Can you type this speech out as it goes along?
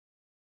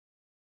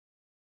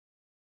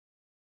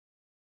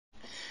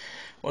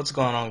What's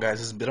going on,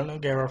 guys? It's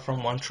Noguera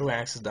from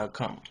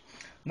OneTrueAccess.com.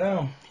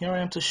 Now, here I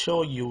am to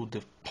show you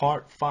the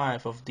part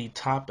 5 of the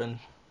top and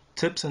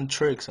tips and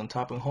tricks on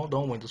top and hold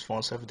on Windows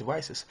Phone 7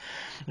 devices.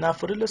 Now,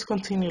 for this, let's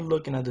continue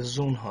looking at the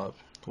Zoom Hub,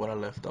 where I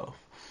left off.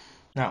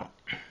 Now,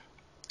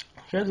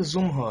 here's the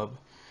Zoom Hub.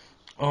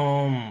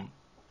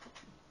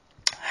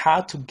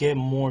 How to get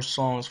more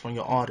songs from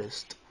your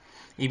artist,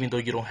 even though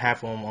you don't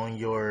have them on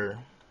your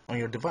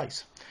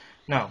device.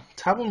 Now,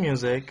 tap on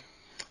music.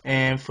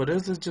 And for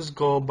this, let's just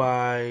go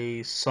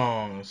by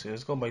songs.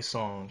 Let's go by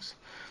songs.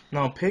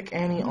 Now, pick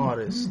any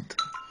artist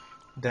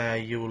that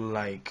you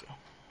like.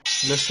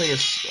 Let's say,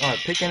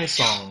 pick any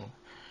song.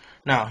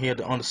 Now, here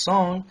on the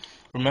song,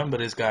 remember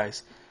this,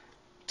 guys.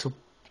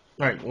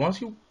 Right, once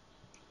you,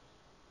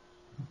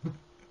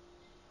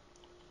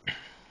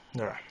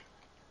 alright,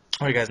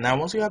 guys. Now,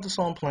 once you have the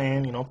song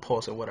playing,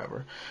 pause it,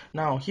 whatever.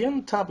 Now, here on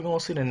the top, you're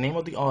gonna see the name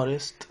of the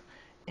artist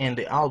and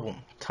the album.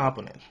 Tap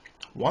on it.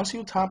 Once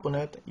you tap on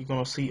it, you're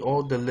gonna see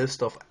all the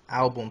list of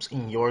albums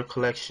in your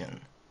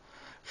collection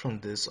from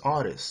this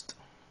artist.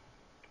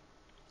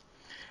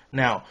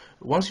 Now,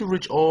 once you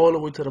reach all the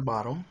way to the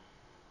bottom,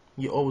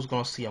 you're always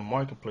going to see a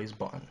marketplace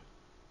button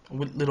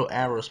with little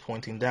arrows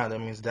pointing down. That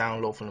means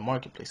download from the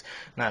marketplace.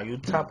 Now, you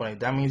tap on it.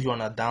 That means you're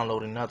not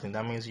downloading nothing.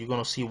 That means you're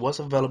going to see what's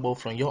available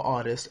from your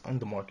artist on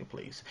the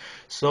marketplace.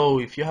 So,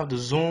 if you have the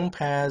Zoom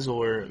Pass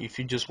or if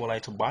you just would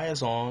like to buy a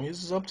song,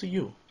 it's up to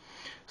you.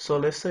 So,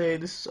 let's say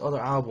this is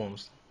other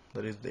albums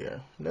that is there.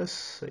 Let's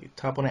say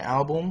tap on the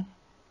album.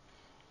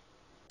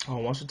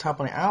 Once you tap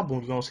on the album,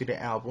 you're going to see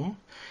the album.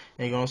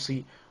 And you're going to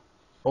see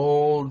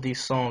all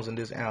these songs in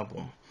this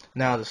album.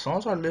 Now the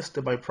songs are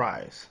listed by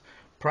price.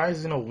 Price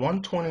is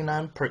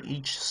 $129 per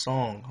each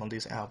song on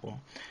this album.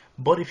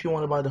 But if you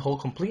want to buy the whole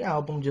complete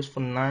album just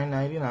for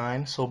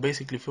 $9.99, so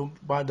basically if you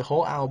buy the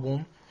whole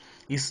album,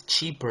 it's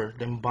cheaper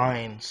than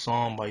buying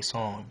song by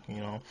song.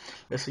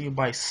 Let's say you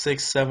buy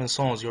 6-7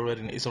 songs,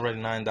 it's already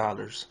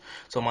 $9.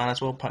 So might as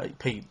well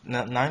pay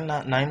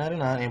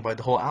 $9.99 and buy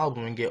the whole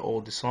album and get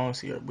all the songs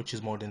here, which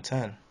is more than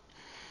 10.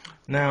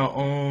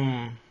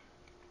 Now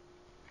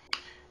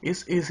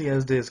it's easy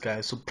as this,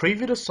 guys. So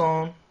preview the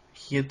song.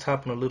 Here,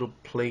 tap on a little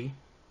play,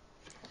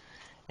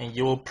 and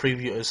you will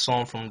preview a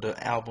song from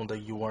the album that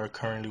you are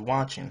currently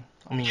watching.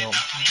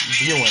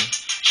 Viewing.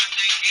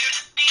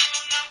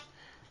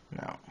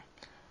 Now,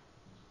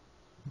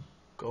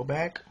 go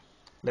back.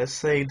 Let's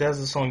say that's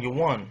the song you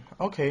want.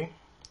 Okay.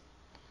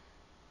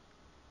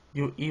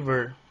 You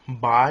either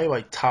buy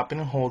by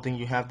tapping and holding.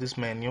 You have this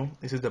menu.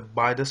 This is the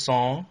buy the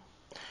song,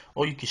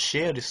 or you can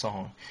share the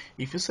song.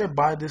 If you say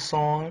buy this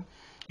song,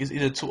 it's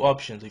either two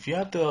options. If you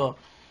have the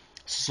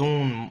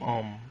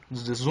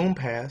Zoom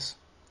Pass,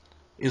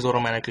 is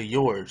automatically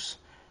yours.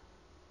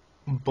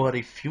 But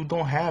if you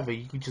don't have it,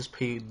 you can just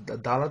pay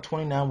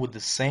 $1.29 with the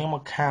same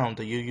account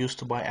that you used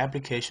to buy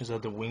applications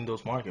at the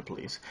Windows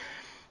Marketplace.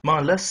 Now,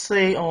 let's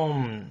say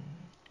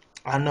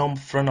I know a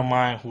friend of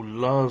mine who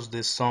loves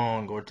this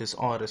song or this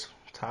artist.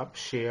 Tap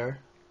share,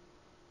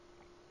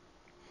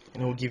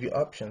 and it will give you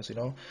options,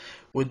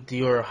 with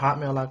your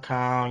Hotmail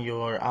account,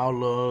 your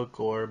Outlook,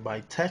 or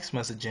by text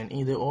messaging,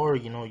 either or,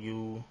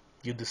 you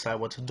decide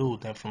what to do.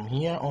 Then from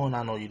here on,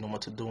 I know you know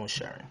what to do in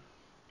sharing.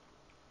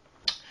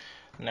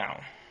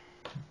 Now,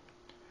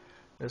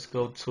 let's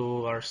go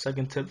to our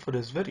second tip for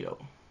this video.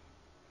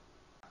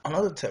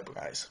 Another tip,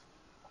 guys.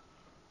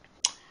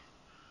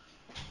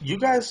 You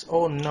guys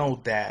all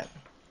know that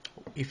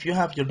if you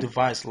have your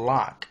device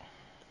locked,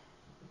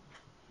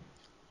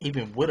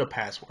 even with a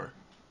password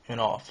and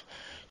off,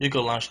 you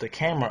can launch the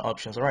camera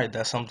options. Alright,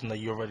 that's something that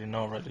you already know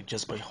already.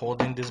 Just by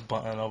holding this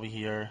button over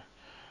here,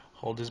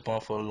 hold this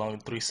button for a long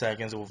 3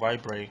 seconds, it will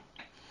vibrate.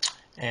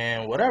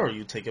 And whatever,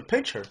 you take a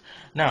picture.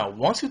 Now,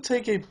 once you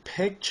take a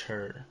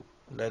picture,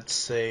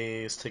 let's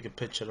take a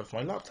picture of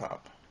my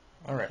laptop.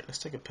 Alright, let's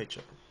take a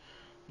picture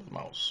with the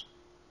mouse.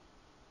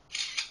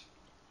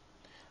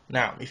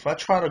 Now, if I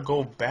try to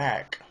go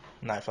back,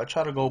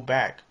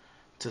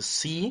 to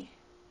see,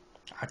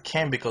 I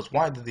can't, because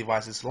why? The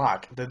device is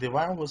locked. The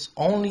device was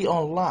only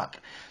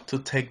unlocked to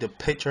take the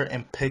picture,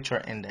 and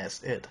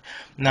that's it.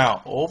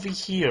 Now, over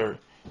here,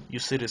 you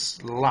see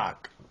this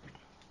lock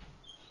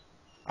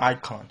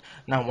icon.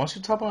 Now, once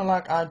you tap on the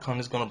lock icon,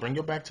 it's going to bring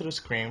you back to the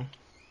screen.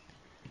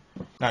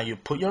 Now, you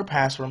put your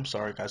password. I'm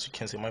sorry, guys, you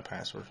can't see my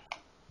password.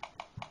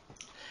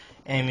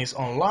 And it's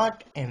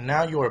unlocked, and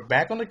now you are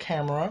back on the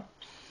camera,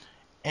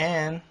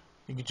 and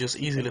you can just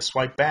easily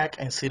swipe back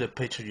and see the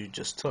picture you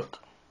just took.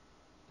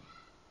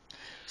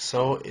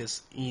 So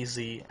it's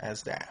easy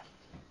as that.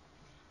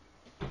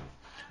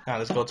 Now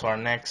let's go to our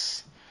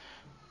next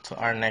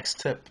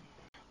tip.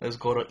 Let's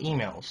go to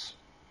emails.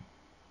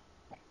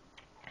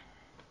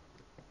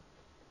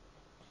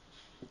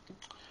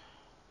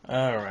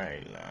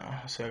 Alright,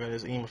 so I got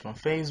this email from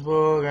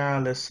Facebook,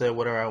 and let's say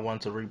whatever I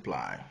want to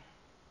reply.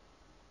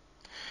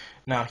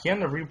 Now here in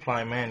the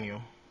reply menu,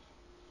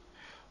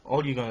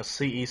 all you're gonna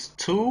see is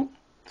to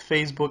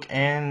Facebook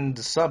and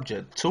the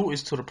subject. To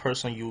is to the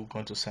person you're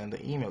going to send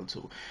the email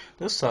to.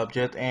 The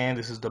subject, and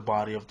this is the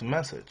body of the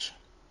message.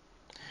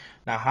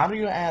 Now, how do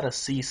you add a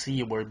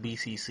CC or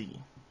BCC?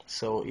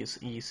 So it's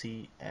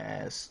easy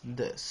as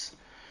this.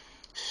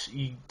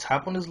 You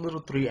tap on these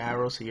little three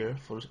arrows here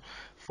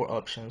for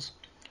options.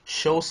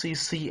 Show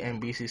CC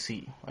and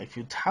BCC. If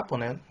you tap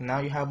on it, now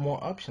you have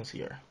more options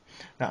here.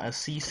 Now a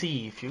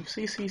CC, if you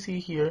see CC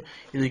here,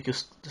 you can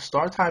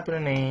start typing a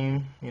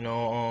name,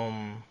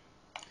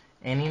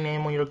 any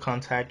name on your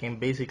contact, and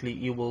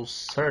basically it will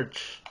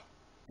search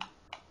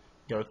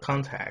your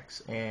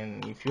contacts.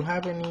 And if you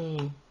have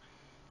any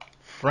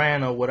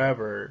friend or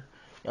whatever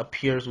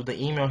appears with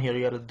the email here,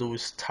 you gotta do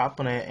is tap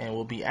on it and it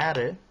will be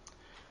added.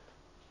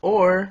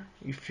 Or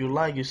if you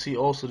like, you see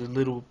also the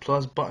little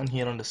plus button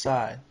here on the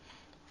side.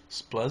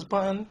 This plus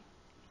button,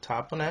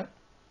 tap on it.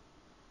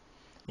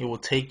 It will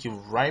take you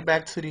right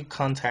back to the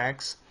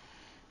contacts,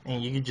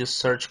 and you can just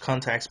search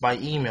contacts by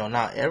email.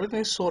 Now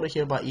everything's sorted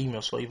here by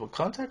email, so if a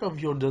contact of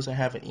yours doesn't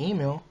have an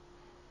email,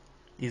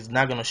 it's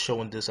not gonna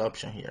show in this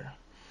option here.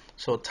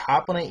 So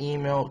tap on the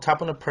email,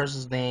 tap on the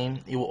person's name,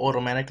 it will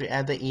automatically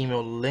add the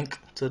email link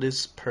to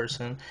this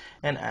person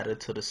and add it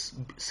to the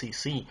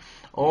CC.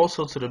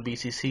 Also to the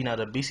BCC. Now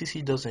the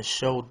BCC doesn't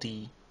show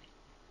the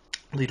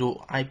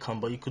little icon,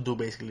 but you could do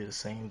basically the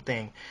same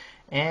thing.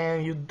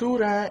 And you do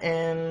that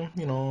and,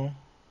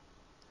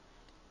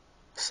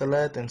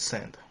 select and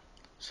send.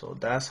 So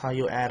that's how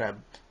you add a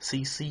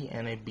CC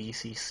and a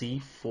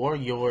BCC for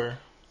your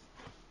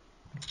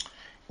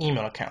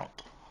email account.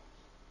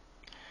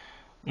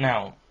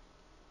 Now,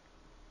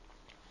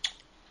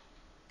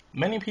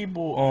 many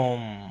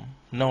people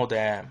know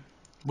that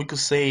we could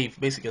save,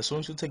 basically as soon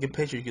as you take a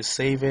picture you could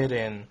save it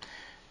and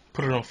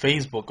put it on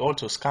Facebook or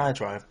to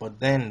SkyDrive. But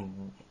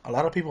then a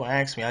lot of people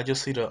ask me, I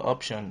just see the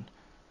option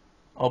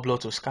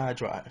upload to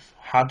SkyDrive,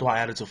 how do I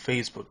add it to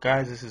Facebook?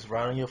 Guys, this is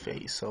right on your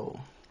face. So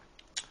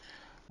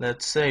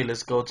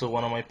let's go to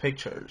one of my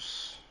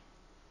pictures.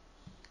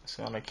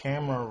 So on the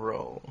camera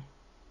roll,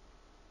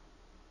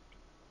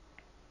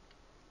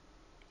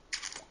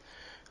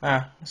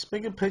 let's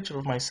make a picture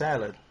of my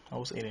salad I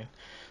was eating.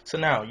 So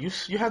now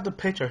you have the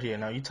picture here.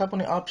 Now you tap on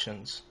the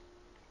options.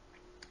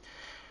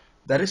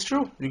 That is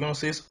true. You're gonna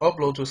see it's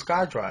upload to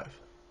SkyDrive.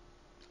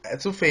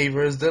 Add to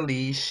favorites,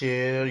 delete,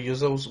 share,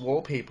 use those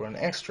wallpaper and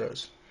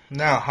extras.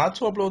 Now, how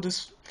to upload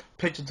this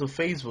picture to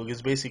Facebook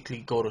is basically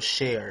go to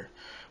share.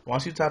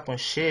 Once you tap on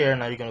share,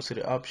 now you're gonna see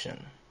the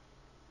option.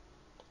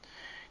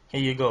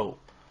 Here you go.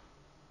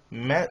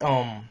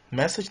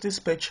 Message this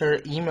picture,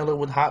 email it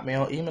with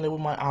Hotmail, email it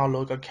with my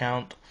Outlook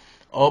account,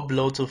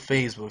 upload to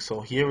Facebook.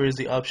 So here is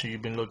the option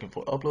you've been looking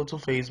for: upload to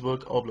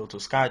Facebook, upload to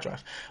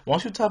SkyDrive.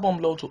 Once you tap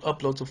on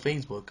upload to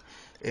Facebook,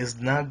 it's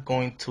not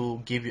going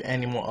to give you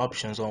any more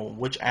options on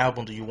which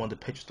album do you want the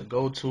picture to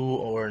go to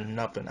or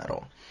nothing at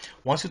all.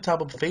 Once you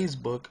tap on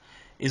Facebook,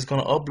 it's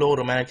gonna upload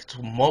automatically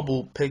to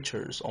mobile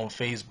pictures on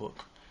Facebook.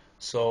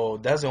 So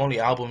that's the only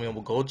album it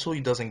will go to.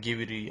 It doesn't give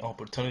you the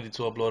opportunity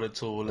to upload it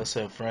to, let's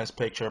say, a friend's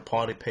picture,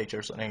 party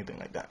pictures, or anything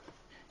like that.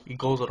 It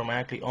goes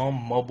automatically on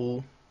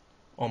mobile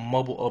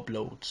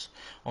uploads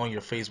on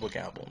your Facebook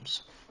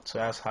albums. So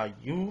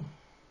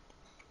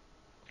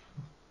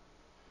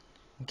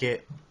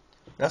get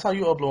that's how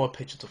you upload a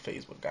picture to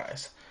Facebook,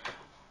 guys.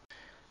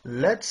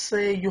 Let's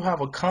say you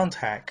have a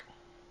contact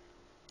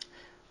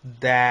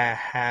that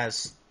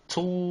has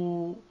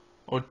 2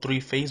 or 3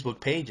 Facebook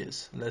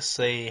pages. Let's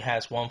say it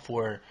has one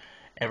for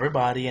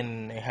everybody,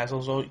 and it has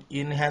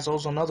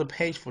also another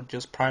page for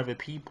just private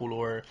people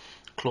or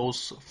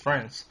close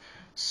friends.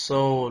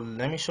 So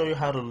let me show you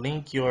how to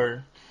link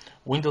your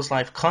Windows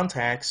Live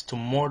contacts to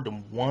more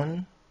than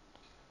one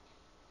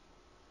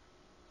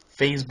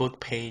Facebook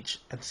page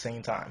at the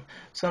same time.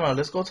 So now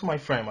let's go to my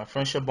friend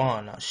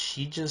Siobhan. Now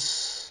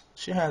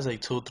she has a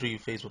 2, 3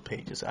 Facebook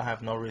pages. I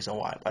have no reason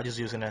why, but I just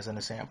use it as an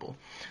example.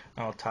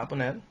 Now tap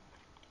on it.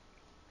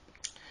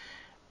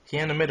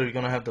 Here in the middle, you're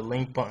gonna have the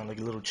link button, like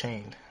a little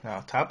chain.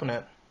 Now tap on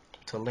it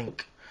to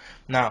link.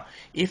 Now,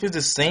 if it's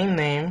the same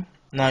name,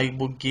 now it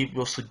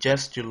will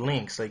suggest you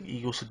links. Like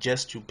it will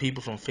suggest you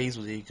people from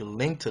Facebook that you can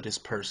link to this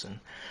person.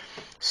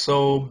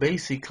 So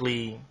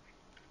basically,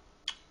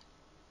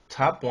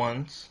 tap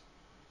once.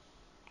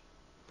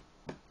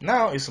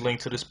 Now it's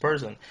linked to this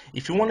person.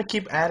 If you want to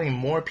keep adding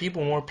more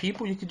people,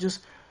 you could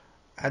just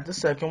add the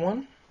second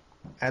one,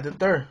 add the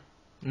third.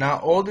 Now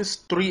all these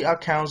 3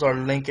 accounts are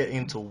linked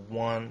into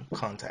one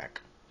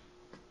contact.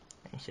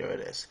 And here it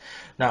is.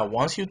 Now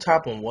once you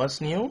tap on what's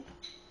new,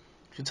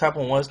 if you tap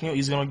on what's new,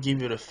 it's going to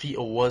give you the feed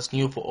of what's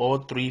new for all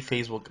 3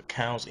 Facebook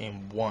accounts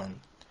in one.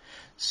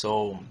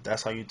 So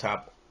that's how you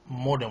tap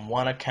more than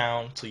one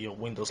account to your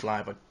Windows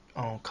Live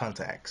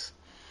contacts.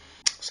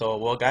 So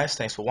well guys,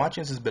 thanks for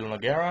watching. This is Bill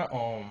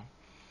Noguera.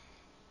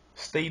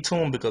 Stay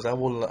tuned because I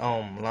will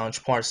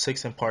launch part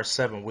 6 and part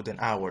 7 within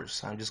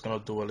hours. I'm just gonna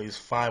do at least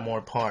 5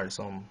 more parts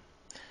on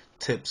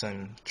tips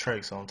and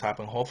tricks on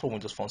tapping hole for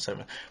Windows Phone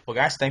 7. Well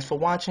guys, thanks for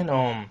watching.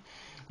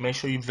 Make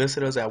sure you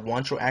visit us at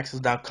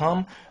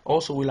wantyouaccess.com.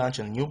 Also, we launched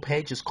a new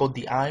page. It's called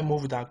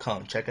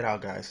theimovie.com. Check it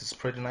out, guys. It's a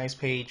pretty nice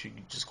page. You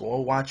can just go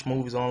watch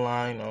movies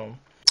online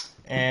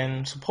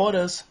and support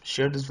us.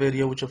 Share this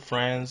video with your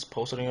friends.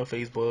 Post it on your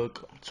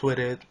Facebook. Tweet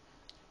it.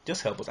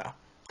 Just help us out.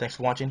 Thanks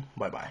for watching.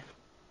 Bye bye.